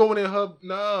if it's going in her,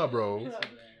 nah, bro.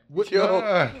 What? Yo.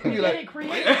 Nah. You You get like, it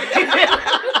creative.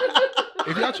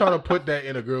 if y'all trying to put that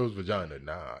in a girl's vagina,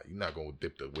 nah, you're not gonna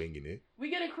dip the wing in it. We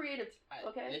get it creative,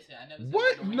 okay? Listen, I never said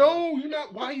What? the wings. No, you're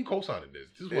not. Why are you co-signing this?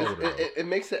 This is wrong with her. It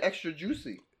makes it extra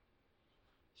juicy.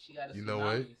 She got a You know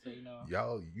tsunami, what? So you know.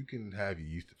 Y'all, you can have your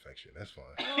yeast infection. That's fine.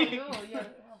 Oh, no, yeah.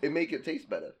 It make it taste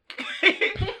better.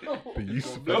 The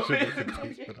yeast No. infection is a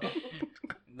taste better.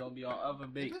 It's gonna be on oven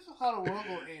bake. This is how the world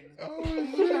will end. Oh,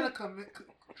 We're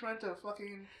trying to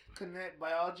fucking connect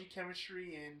biology,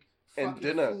 chemistry, and fucking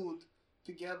dinner. food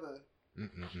together.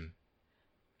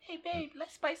 Hey babe,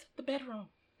 let's spice up the bedroom.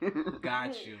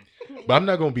 Got you. But I'm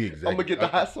not gonna be exact. I'm gonna get the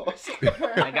hot sauce.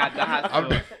 I got the hot I'm-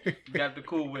 sauce. You got the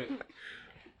Cool Whip.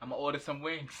 I'm gonna order some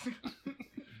wings.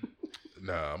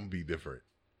 Nah, I'm gonna be different.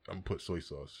 I'm gonna put soy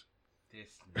sauce. This.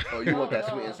 Oh, you want that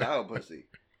sweet and sour pussy?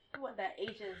 You want that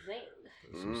Asian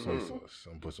zing. Some soy Mhm. sauce.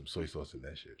 I'm gonna put some soy sauce in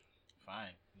that shit.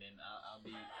 Fine. Then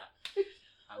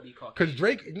I'll be Caucasian. Cause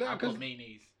Drake, nah, I'll cause put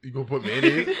mayonnaise. you gonna put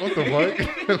mayonnaise? What the fuck?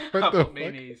 What I'll the put fuck?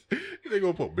 mayonnaise. They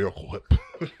gonna put Miracle Whip.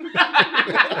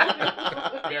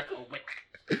 Miracle Whip.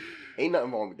 Ain't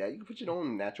nothing wrong with that. You can put your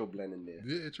own natural blend in there.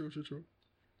 Yeah, true.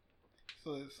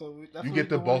 So that's You what get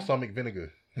the we're doing. balsamic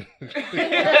vinegar.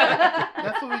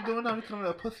 That's what we're doing now. We're coming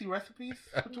up with pussy recipes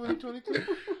for 2022.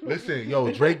 Listen,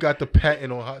 yo, Drake got the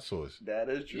patent on hot sauce. That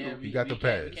is true. Yeah, He got the can't-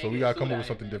 pad, can't so we get gotta sued come up out with here,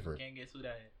 something man. different. Can't get sued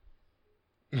out here.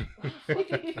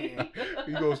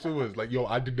 He gonna sue us like, yo,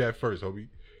 I did that first, homie.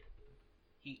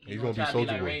 He's He's gonna gonna be try to be Soulja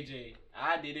like Boy. Ray J.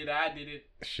 I did it.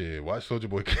 Shit, watch Soulja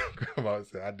Boy come out and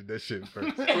say, I did that shit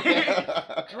first.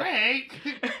 Drake.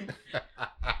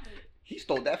 He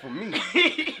stole that from me.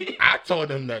 I told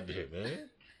him that shit, man.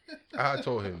 I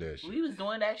told him that shit. We was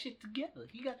doing that shit together.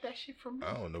 He got that shit from me.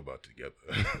 I don't know about together.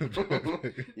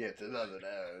 Yeah,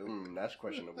 that's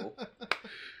questionable.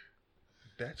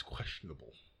 That's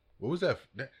questionable. What was that?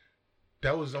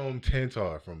 That was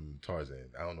Tantar from Tarzan.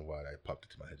 I don't know why that popped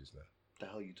into my head just now. The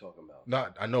hell you talking about? No,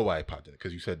 I know why it popped in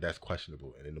because you said that's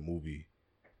questionable. And in the movie,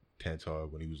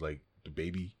 Tantar, when he was like the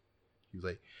baby, he was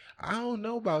like, I don't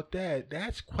know about that.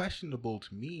 That's questionable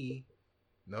to me.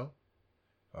 No?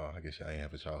 Oh, I guess I ain't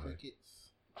have a childhood.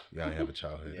 Yeah, I ain't have a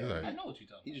childhood. Yeah. Right. I know what you're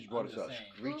talking about. He just brought us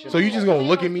up. So you just gonna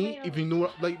look at me if you knew,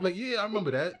 like, yeah, I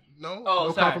remember that. No, Oh,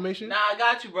 no sorry. confirmation. Nah, I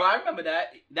got you, bro. I remember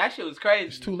that. That shit was crazy.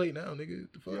 It's too late now, nigga.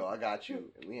 What the fuck? Yo, I got you.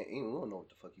 We don't know what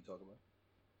the fuck you talking about.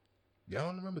 Y'all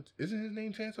don't remember? Isn't his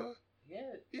name Tantar? Yeah.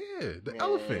 Yeah, the Man,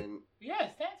 elephant.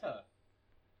 Yes, Santa.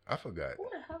 I forgot. Who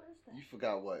the hell is that? You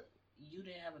forgot what? You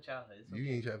didn't have a childhood. It's You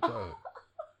okay. ain't have childhood.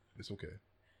 It's okay.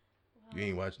 You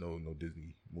ain't watch no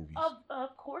Disney movies.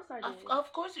 Of course I did.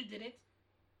 Of course you didn't.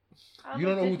 I'm You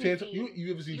don't a know who Disney Tantar? fiend.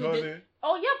 You ever seen You Tarzan? did-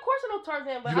 Oh yeah, of course I know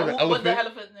Tarzan, but You know the What's the elephant?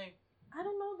 elephant's name? I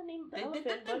don't know the name of the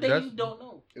elephant. That But you don't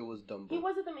know. It was Dumbo. he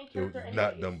wasn't the main It was character.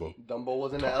 not anyways. Dumbo. Dumbo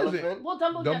wasn't an Tarzan. elephant. Well,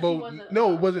 Dumbo definitely wasn't. Dumbo.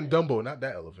 No, it wasn't Dumbo. Not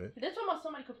that elephant. They're talking about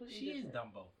somebody completely She is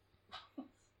different. Dumbo.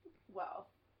 Wow.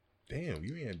 Damn,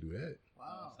 you ain't do that.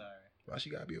 Wow. I'm sorry. Why she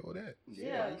gotta be all that?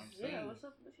 Yeah. I'm saying. What's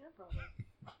up? What's your problem?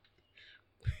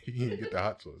 He didn't get the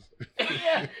hot sauce.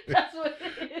 Yeah, that's what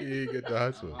He it is. didn't get the hot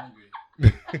I'm sauce. hungry.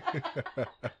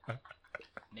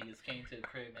 Niggas came to the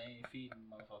crib and ain't feeding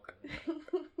motherfucker.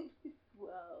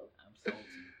 Wow. I'm salty.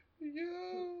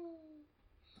 Yo.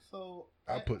 So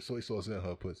I put soy sauce in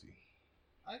her pussy.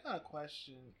 I got a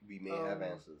question. We may have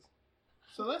answers.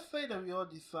 So let's say that we all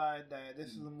decide that this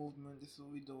is a movement. This is what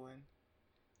we're doing.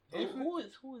 Who is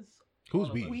Who's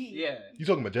all we? of us? We. Yeah. You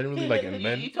talking about generally like in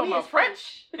men? You talking about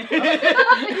French?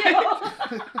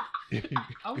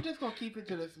 I'm just gonna keep it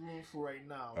to this room for right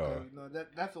now. 'Cause, you know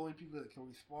that's the only people that can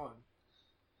respond.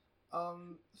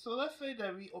 So let's say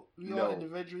that we No. all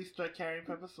individually start carrying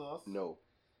pepper sauce. No.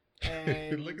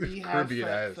 And Look at we this have Caribbean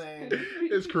sex ass. and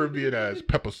It's Caribbean ass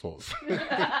pepper sauce.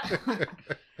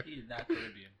 He is not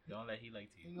Caribbean. Don't let he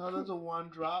like to you know there's a one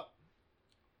drop,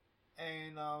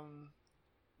 and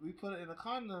we put it in a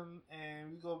condom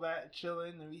and we go back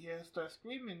chilling and we hear her start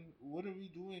screaming. What are we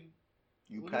doing?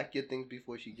 You pack your things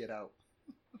before she get out.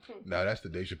 Nah, that's the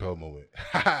Dave Chappelle moment.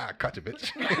 Ha ha, caught you,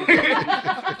 bitch.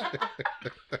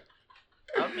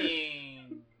 I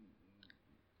mean,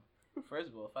 first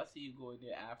of all, if I see you go in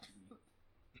there after me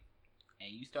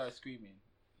and you start screaming,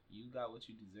 you got what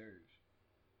you deserve.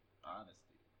 Honestly.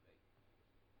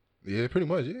 Yeah, pretty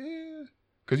much. Yeah.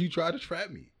 Because you tried to trap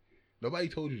me. Nobody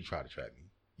told you to try to trap me.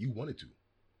 You wanted to.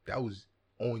 That was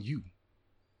on you.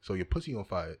 So your pussy on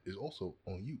fire is also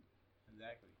on you.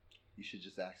 Exactly. You should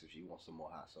just ask if she wants some more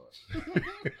hot sauce.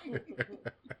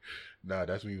 Nah,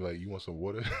 that's when you like, you want some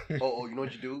water? Oh, you know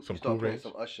what you do? Some You start Cool playing Ranch.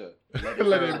 some Usher.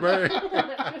 Let it burn.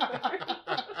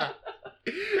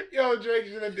 Yo, Drake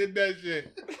should have did that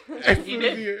shit. As He soon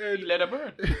as he did. heard He let her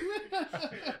burn.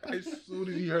 As soon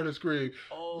as he heard her scream,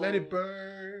 Oh, let it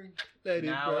burn. Let it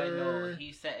now I know. burn.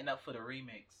 He's setting up for the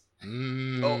remix.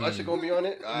 Mm. Oh, Usher gonna be on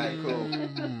it? Alright, cool.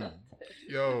 Mm.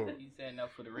 Yo. He's setting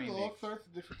up for the There's all remix. sorts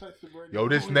of different types of burning. Yo,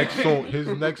 this next song, his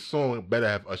next song better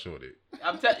have Usher on it.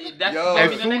 I'm telling you, that's Yo. gonna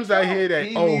be As the soon next as I song. hear that,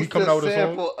 He oh, he needs coming to out with a song.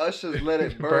 sample Usher's Let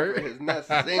It Burn for his next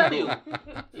Tell you. single.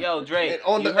 Yo, Drake. And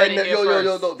on you the heard and it here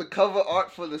yo, first. the cover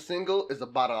art for the single is a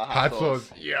bottle of hot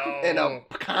sauce. Yo. And a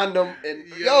condom and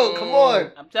Yo. yo, come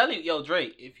on. I'm telling you, yo,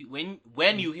 Drake. If you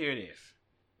when you hear this,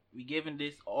 we giving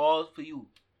this all for you.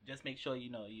 Just make sure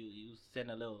you know you send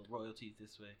a little royalties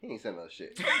this way. He ain't sending us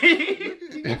shit.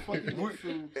 He gonna fucking get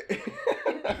sued.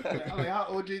 I mean, how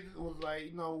OJ was like,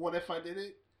 you know, what if I did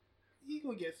it? He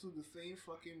gonna get sued the same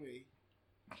fucking way.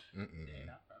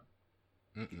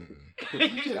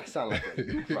 That sound like a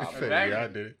you He problem. said, yeah, I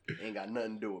did it. Ain't got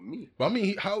nothing to do with me. But I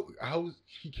mean, how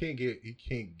he can't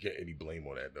get any blame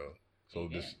on that though. So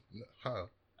He this, how?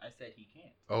 I said he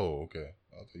can't. Oh, okay.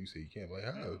 I thought you said he can't. Like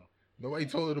how? Nobody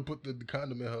told her to put the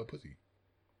condom in her pussy.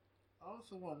 I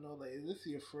also want to know, like, is this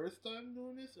your first time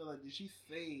doing this, or like, did she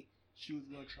say she was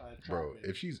gonna try to trap Bro, it?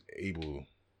 if she's able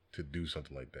to do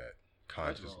something like that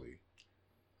consciously,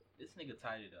 This nigga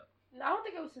tied it up. I don't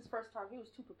think it was his first time. He was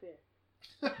too prepared.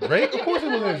 Drake? Of course it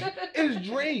was. It's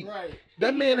Drake. Right.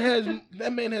 That man has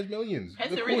millions. That's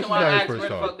Of the course reason he's why not I his asked where first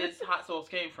the song. fuck this hot sauce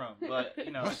came from. But,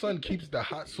 you know. My son keeps the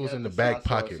hot sauce Yeah, in the this back hot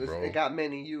sauce, pocket, bro. It got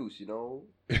many use, you know.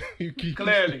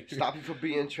 Clearly. Stop you from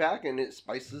being track and it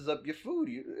spices up your food.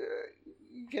 You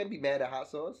can't be mad at hot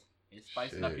sauce. It's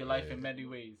spicing up Shit, your life man. in many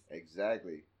ways.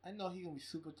 Exactly. I know he gonna be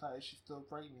super tired. She's still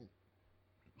pregnant.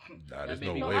 Nah, there's That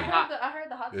no baby way. I heard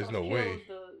the hot There's sauce no kills way.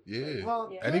 the. Yeah. Well,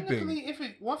 Yeah. Anything.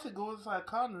 technically, once it goes inside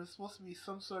condom, it's supposed to be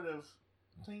some sort of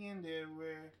thing in there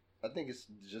where. I think it's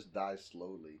just dies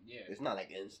slowly. Yeah. It's not like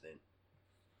instant.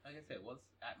 Like I said, what's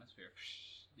atmosphere?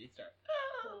 They start.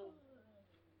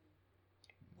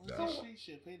 Well, Nah. she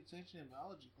should pay attention in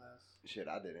biology class. Shit,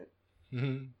 I didn't.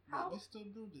 Mhm. But we still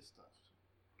do this stuff.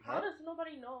 How does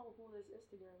nobody know who this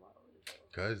Instagram model is?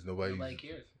 Cause nobody's. Nobody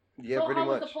cares. Yeah, So pretty how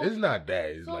was much. the post- It's not that.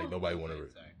 It's So- like nobody want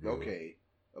to. Okay,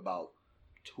 about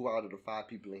 2 out of the 5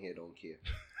 people in here don't care.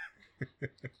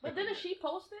 But didn't she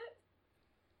post it?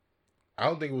 I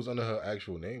don't think it was under her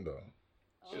actual name though.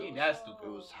 She ain't that stupid. It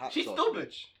was hot She's sauce. stupid.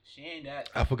 Bitch. She ain't that.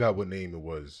 I forgot what name it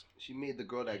was. She made the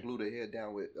girl that glued her hair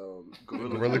down with gorilla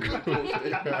Gorilla glue. Glue. post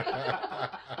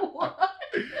it. What?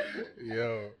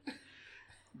 Yo.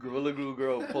 Gorilla Glue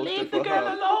girl posted Leave for the girl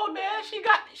her. alone, man.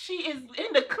 She is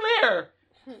in the clear.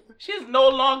 She's no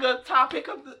longer topic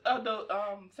of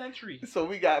the century. So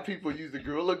we got people use the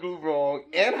Gorilla Glue wrong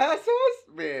and hot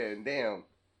sauce? Man, damn.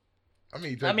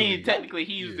 I mean, Technically,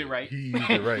 he used yeah, it right. He used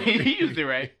it right. He used it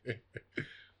right.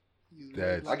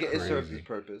 That's I get it served crazy. its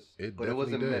purpose, It but it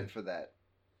wasn't definitely meant did. for that.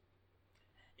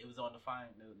 It was on the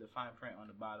fine print on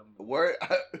the bottom. Word,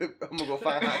 I'm gonna go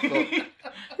find hot sauce.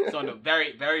 It's on the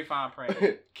very, very fine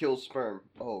print. Kill sperm.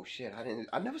 Oh shit,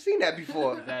 I never seen that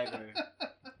before. Exactly.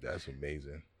 That's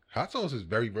amazing. Hot sauce is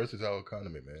very versatile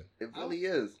condiment, man. It really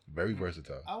is. Very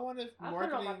versatile. I wonder if I put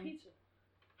it on my marketing. pizza.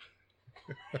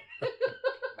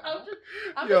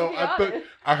 I'm Yo, just I being thought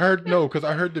I heard no, because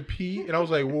I heard the P and I was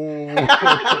like, whoa. I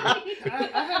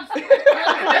had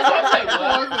That's what I'm saying, what?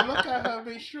 I had to look at her and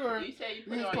make sure You say you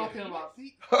put we it was on your talking about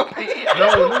penis? pizza.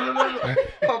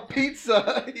 No. A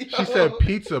pizza. She said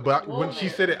pizza, but Whoa. when she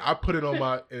said it, I put it on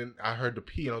my, and I heard the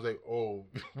P, and I was like, oh,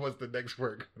 what's the next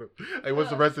word? Like, what's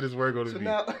the rest of this word going to So be?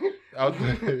 now, I was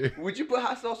like, would you put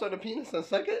hot sauce on the penis and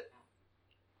suck it?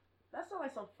 That sounds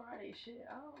like some Friday shit.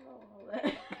 I don't know all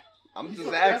that. I'm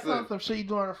just That's asking. not some shit you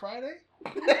do on a Friday.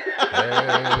 That's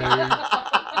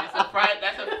a Friday.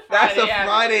 That's a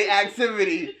Friday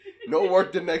activity. No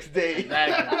work the next day.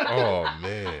 Exactly. oh,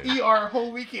 man. ER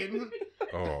whole weekend.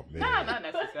 Oh, man. Nah, not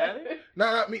necessarily. No,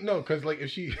 not me. No, because, like, if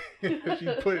she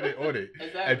put it on it and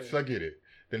Exactly. sucking it,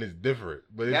 then it's different.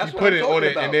 But if That's she what put I'm it on talking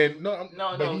it and then, No,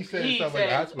 but no, he said he something like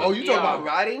said- hospital. Oh, you talking Yeah. about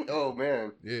riding? Oh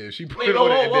man. Yeah, if she put Wait, it on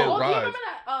whoa, it and whoa, then whoa. Oh, do you rides. remember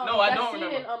that? No, I that don't scene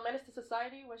remember. in Menace to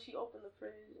Society when she opened the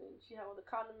fridge and she had all the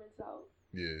condiments out.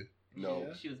 Yeah. No.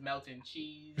 She was melting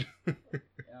cheese,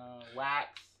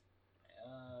 wax.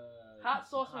 Hot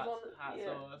sauce was on the- hot yeah.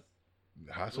 sauce.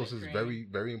 Hot sauce is Whipped very, cream.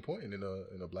 very important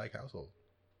in a black household.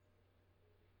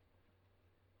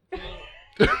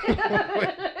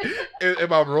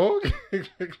 Am I wrong? I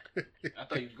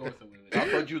thought you was going somewhere with I that.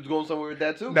 thought you was going somewhere with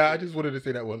that too. Nah, I just wanted to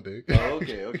say that one thing. Oh,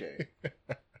 okay, okay.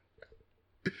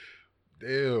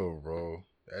 Damn, bro,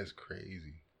 that's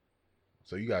crazy.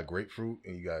 So you got grapefruit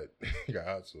and you got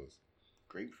hot sauce.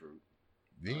 Grapefruit.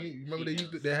 Didn't you remember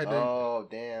they had that? Oh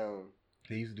damn.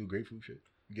 They used to do grapefruit shit.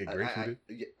 You get I grapefruited.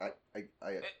 get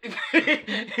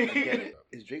it.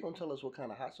 Is Drake gonna tell us what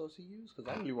kind of hot sauce he used?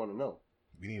 Because I really want to know.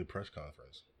 We need a press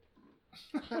conference.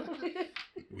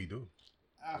 We do.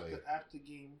 After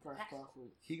game press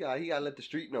conference. He got to let the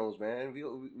street knows, man.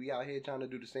 We out here trying to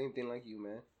do the same thing like you,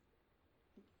 man.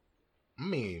 I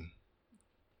mean,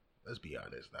 let's be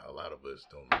honest now. A lot of us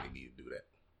don't really need to do that.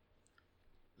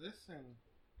 Listen,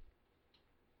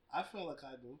 I feel like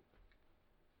I do.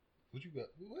 What you got?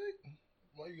 What?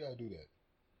 Why you gotta do that?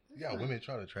 You got women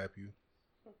trying to trap you.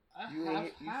 You had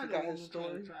forgot a his woman trying to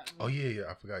story? trap me. Oh yeah.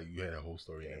 I forgot you had a whole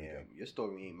story and Damn, everything. your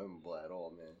story ain't memorable at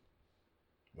all, man.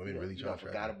 Women You really know, trying to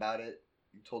forgot trap you. about it.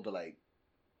 You told her like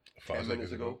 5 10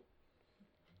 minutes seconds ago.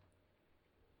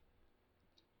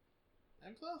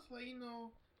 And plus, like,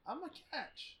 I'm a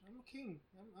catch. I'm a king.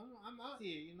 I'm out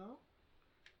here, All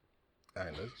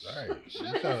right. Shut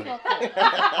You the sound, fuck up.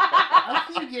 I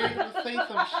see you getting to say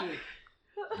some shit.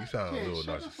 you sound a Kid, little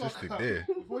shut the fuck narcissistic up there.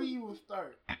 Before you even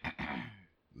start.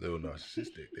 Little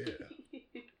narcissistic there.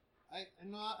 I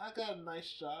know I got a nice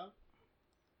job.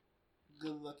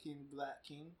 Good looking black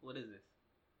king. What is this?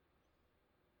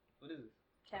 What is this?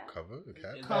 Cat. Cover the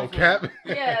cap. Is Oh, that- cap.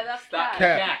 Yeah, that's Stop.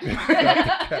 cat.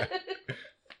 Cap.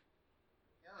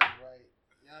 Y'all right.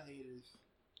 Y'all haters.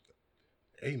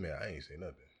 Hey man, I ain't say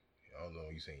nothing. I don't know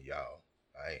when you saying y'all.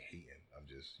 I ain't hating. I'm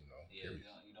just, curious.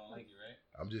 You don't like it, right?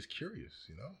 I'm just curious,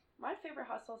 My favorite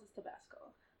hot sauce is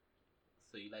Tabasco.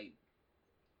 So you like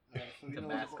So we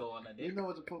Tabasco on the dick? We know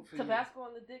what to put for Tabasco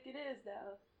on the dick it is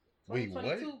now. Wait, what?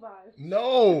 2022 vibes.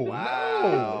 No,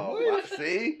 Wow. no. What?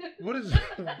 See? What is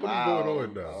going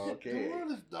on now? you. Okay. The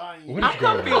world is dying. What I'm is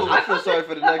going confused. on? I feel sorry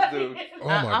for the next dude. Oh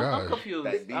my I'm gosh. confused.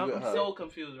 That be with I'm her. so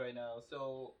confused right now.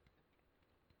 So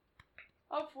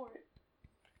I'm for it.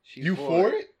 She's You for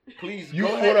it? Please You go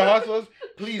for ahead. the hot sauce?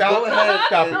 Please Stop. go ahead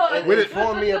Stop and, it. and With it.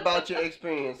 inform me about your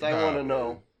experience. I want to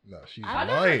know. No, she's I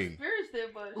never lying. experienced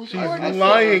it, but She's I said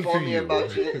lying inform to me you.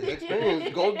 about your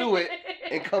experience. Go do it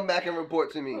and come back and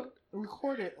report to me.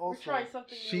 Record it We're also. trying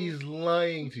something new. She's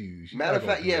lying to you. She's Matter not of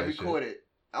gonna fact, do yeah, that record shit. it.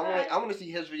 I want to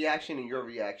see his reaction and your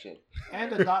reaction.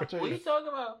 And the doctor. what you is- talking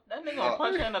about? That nigga gonna Uh,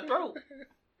 punch her in the throat.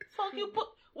 Fuck you put.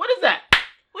 What is that?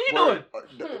 What you doing?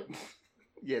 Word.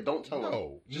 Yeah, don't tell him.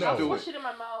 No, Just I'll do push it. it in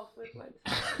my mouth with like.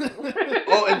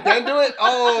 Oh, and then do it?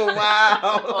 Oh,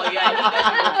 wow. Oh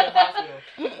yeah,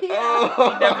 he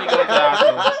Oh. definitely go to the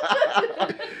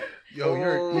hospital. Yo,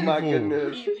 you're Oh, evil. my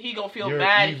goodness. He gonna feel You're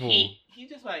mad. evil. He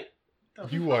just like. the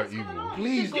You fuck's are going evil. on?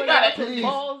 Please, You Going gotta out to please.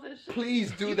 balls and shit.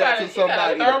 Please do You that got to a- you got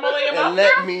a somebody thermal in your mouth and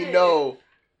let now? me know.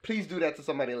 Please do that to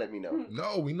somebody and let me know.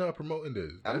 No, we not promoting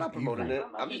this. I'm That's not promoting evil. it.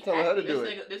 I'm He just telling her to acting- do this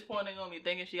it. Nigga, this poor nigga gonna be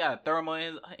thinking she got a thermal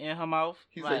in her mouth.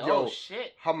 He's like, like, yo, oh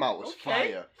shit. her mouth was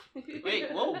Okay. fire.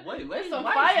 Wait, whoa, wait, where's Some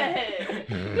why-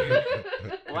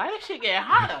 firehead. Why this shit get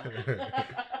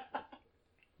hotter?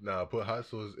 Nah, put hot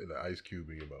sauce in an ice cube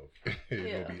in your mouth. It's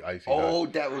Yeah. gonna be icy Oh,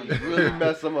 that would really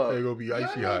mess him hot. up. It's gonna be Y'all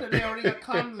icy know hot. that they already got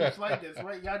condoms like this,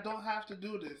 right? Y'all don't have to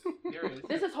do this.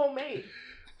 This is homemade.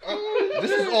 This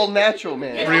is all natural,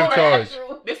 man. Free of All charge.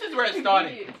 natural. This is where it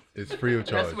started. It's free of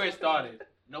charge. That's where it started.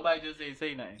 Nobody just ain't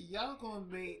say nothing. Y'all gonna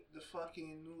make the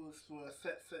fucking news for a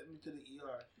sent me to the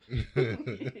ER.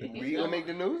 We gonna make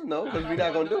the news? No, because we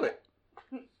not gonna do it.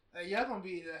 Hey, y'all gonna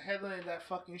be the headline of that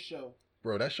fucking show.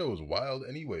 Bro, that show was wild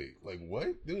anyway. Like, what?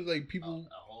 There was like A people.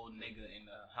 whole nigga in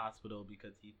the hospital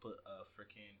because he put a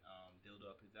freaking dildo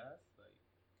up his ass. Like,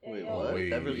 Wait, Hey, yo. what? Wait,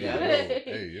 That really yo, happened?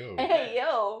 hey, yo. Hey,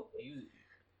 yo. he,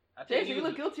 I think Jason, he you was,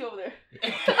 look guilty over there.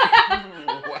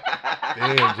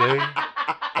 Damn, Jay.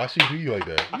 Why she do you like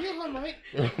that? You know her mic.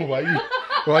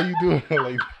 why you doing her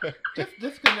like that? Just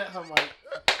disconnect her mic.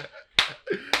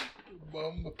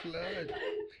 Mama Clyde.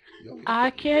 Yo, I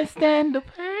can't stand the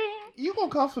pain. You gonna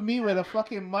come for me with a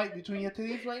fucking mic between your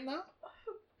titties right now?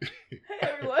 Hey,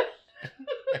 everyone.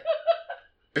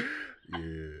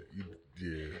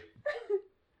 yeah.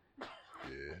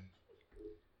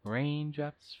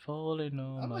 Raindrops falling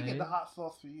on I'm my gonna get head. the hot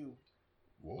sauce for you.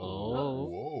 Whoa.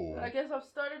 Oh. I Whoa. guess I've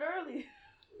started early.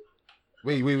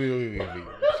 Wait.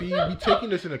 See, we taking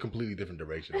this in a completely different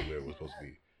direction than where we're supposed to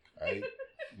be. Alright?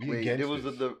 We Wait, against there was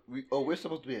this. we're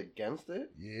supposed to be against it?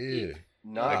 Yeah.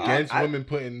 Nah, Against I- women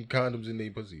putting condoms in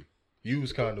their pussy.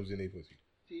 Use condoms in their pussy.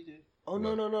 Oh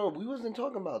no! We wasn't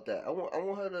talking about that. I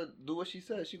want her to do what she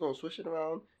said. She gonna swish it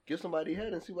around, give somebody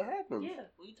head, and see what happens. Yeah,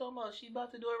 what you talking about? She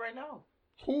about to do it right now.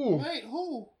 Who? Wait,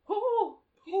 who? Who?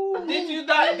 Did you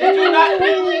not?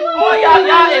 Oh,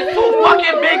 y'all is too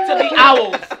fucking big to be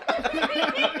owls.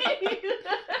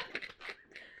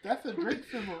 That's a Drake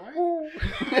symbol, right?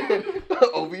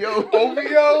 OVO.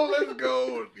 OVO, let's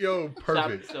go. Yo,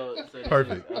 perfect. So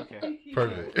Perfect. Okay.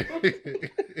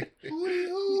 Perfect.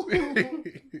 Who?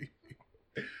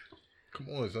 Come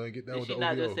on, son, get down Did with she the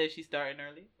not OVO. just say she's starting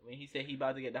early when he said he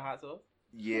about to get the hot sauce?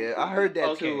 Yeah, I heard that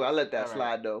Okay. too. I let that All right.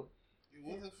 slide though. It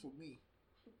wasn't for me.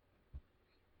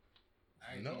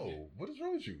 No, what is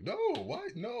wrong with you? No,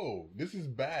 what? No, this is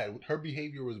bad. Her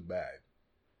behavior was bad.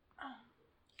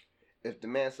 If the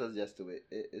man says yes to it,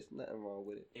 it's nothing wrong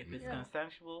with it. If it's Yeah.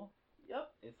 consensual,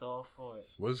 Yep. it's all for it.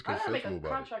 What is I gotta make consensual a about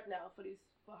it? contract now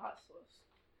for hot sauce.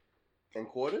 And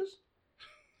quarters?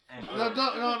 And No.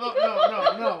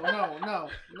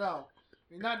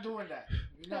 We're not doing that.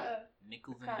 We're not.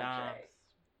 nickels and Contract. dimes.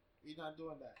 We're not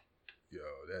doing that. Yo,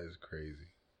 that is crazy.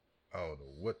 I don't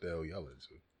know what the hell y'all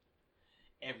into.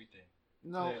 Everything.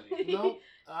 No, Clearly. no,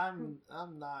 I'm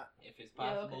not. If it's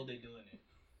Yeah, possible, okay. they doing it.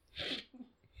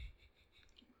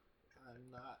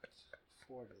 I'm not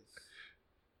for this.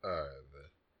 All right, man.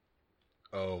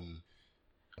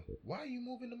 Why are you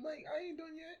moving the mic? I ain't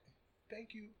done yet.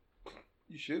 Thank you.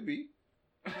 You should be.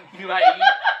 You like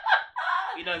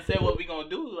you done said what we gonna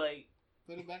do. Like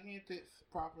Put it back in your tits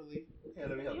properly. Yeah,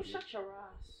 let me help You you. shut your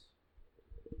ass.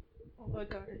 Oh my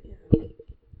god, yeah.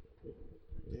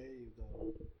 There you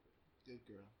go. Good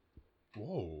girl.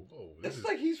 Whoa. This It's is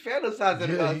like he's fantasizing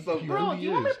Yeah, about he- something. he Bro, really do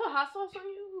you want me is. to put hot sauce on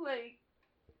you? Like,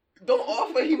 Don't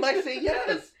offer. He might say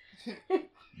yes.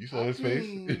 You saw his face.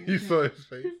 mean- You saw his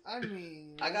face. I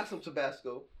mean, I got some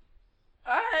Tabasco.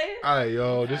 Alright. All right,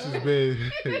 yo. This has been.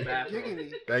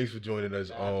 Giggity. Thanks for joining us.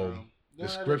 Bathroom. Don't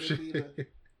Description. let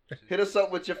it Hit us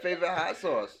up with your favorite hot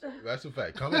sauce. That's a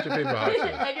fact. Comment your favorite hot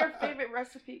sauce. And your favorite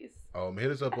recipes.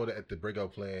 Hit us up on at the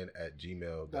BreakOutPlan at The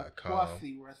gmail.com.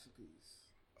 Quasi recipes.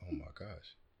 Oh my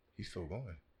gosh. He's still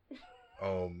going.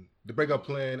 The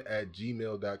BreakOutPlan at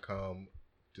gmail.com.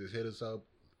 Just hit us up.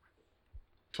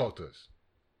 Talk to us.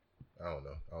 I don't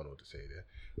know what to say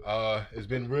there. It's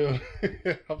been real.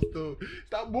 I'm still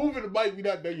stop moving the mic. We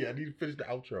not done yet. I need to finish the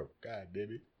outro. God damn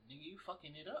it. Nigga, you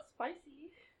fucking it up. Spicy.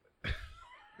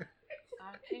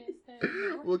 I can't stand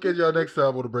it. We'll catch y'all next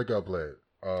time on the BreakOut Plan.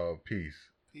 Peace.